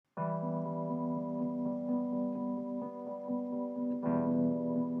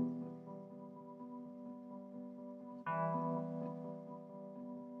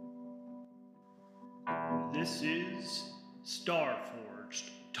This is Starforged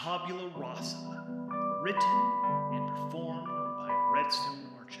Tabula Rasa, written and performed by Redstone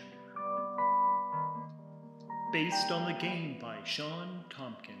Archender. Based on the game by Sean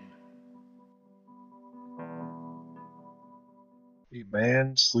Tompkin. A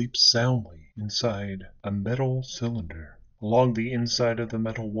man sleeps soundly inside a metal cylinder. Along the inside of the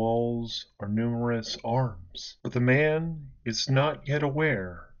metal walls are numerous arms, but the man is not yet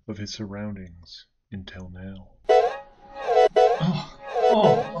aware of his surroundings until now.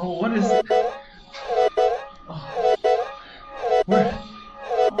 What is it?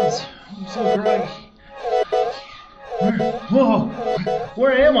 I'm so groggy.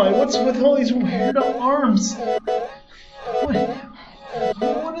 Where am I? What's with all these weird arms? What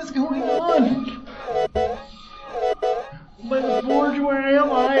is going on? By the forge, where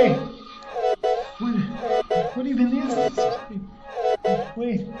am I? What even is this?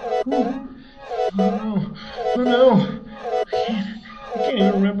 Wait. Oh no. I can't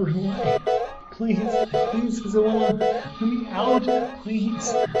even remember who I am. Please, someone let me out.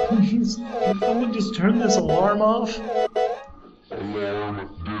 Please. Can someone just turn this alarm off? Alarm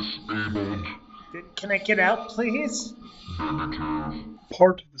disabled. Can I get out, please? Negative.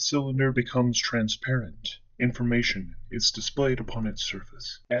 Part of the cylinder becomes transparent. Information is displayed upon its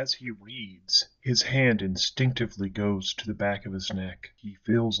surface. As he reads, his hand instinctively goes to the back of his neck. He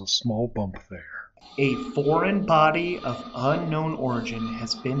feels a small bump there. A foreign body of unknown origin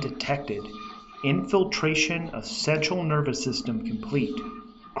has been detected. Infiltration of central nervous system complete.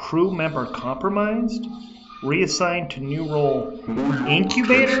 Crew member compromised? Reassigned to new role.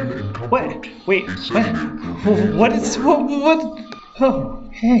 Incubator? What? Wait, what? What is... What? Oh,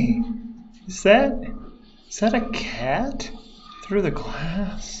 hey. Is that a cat? Through the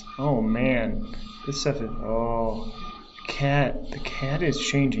glass? Oh, man. This stuff is... Oh. The cat is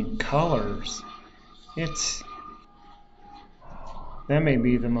changing colors. That may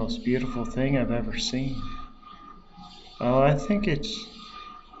be the most beautiful thing I've ever seen. Oh, I think it's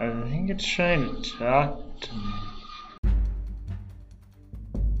trying to talk to me.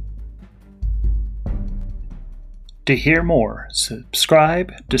 To hear more,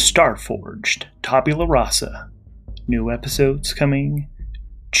 subscribe to Starforged Tabula Rasa. New episodes coming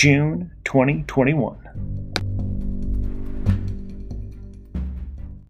June 2021.